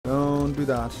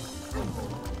do that.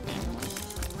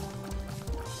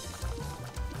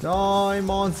 Die,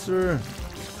 monster!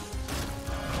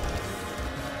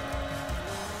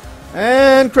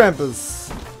 And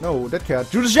Krampus! No, that cat.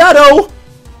 Do the shadow!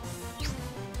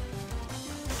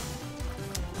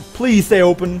 Please stay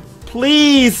open.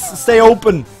 Please stay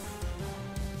open.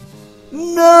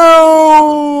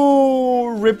 No!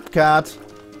 Rip cat.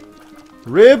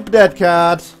 Rip that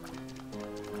cat.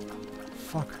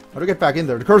 Fuck. How do I get back in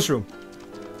there? The curse room.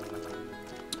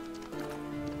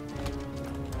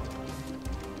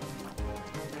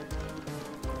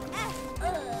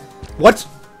 What?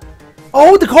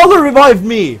 Oh, the color revived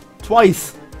me!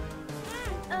 Twice.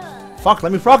 Fuck,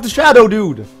 let me proc the shadow,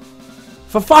 dude.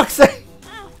 For fuck's sake!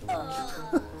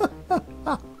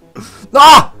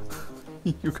 Ah!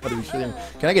 You gotta be shitting me.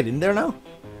 Can I get in there now?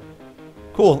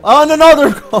 Cool. Oh, no, no,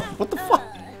 they're gone. What the fuck?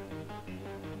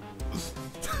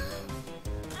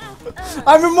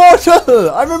 I'm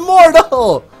immortal! I'm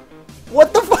immortal!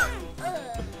 What the fuck?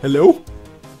 Hello?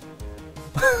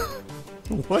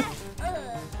 What?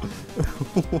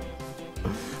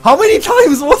 How many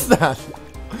times was that?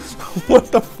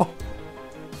 What the fuck?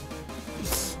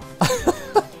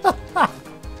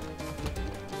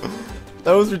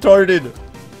 That was retarded.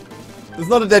 It's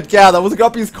not a dead cat, that was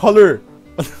Guppy's color.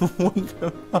 What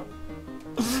the fuck?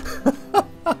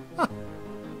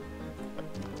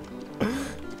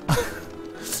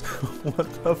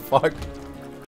 What the fuck?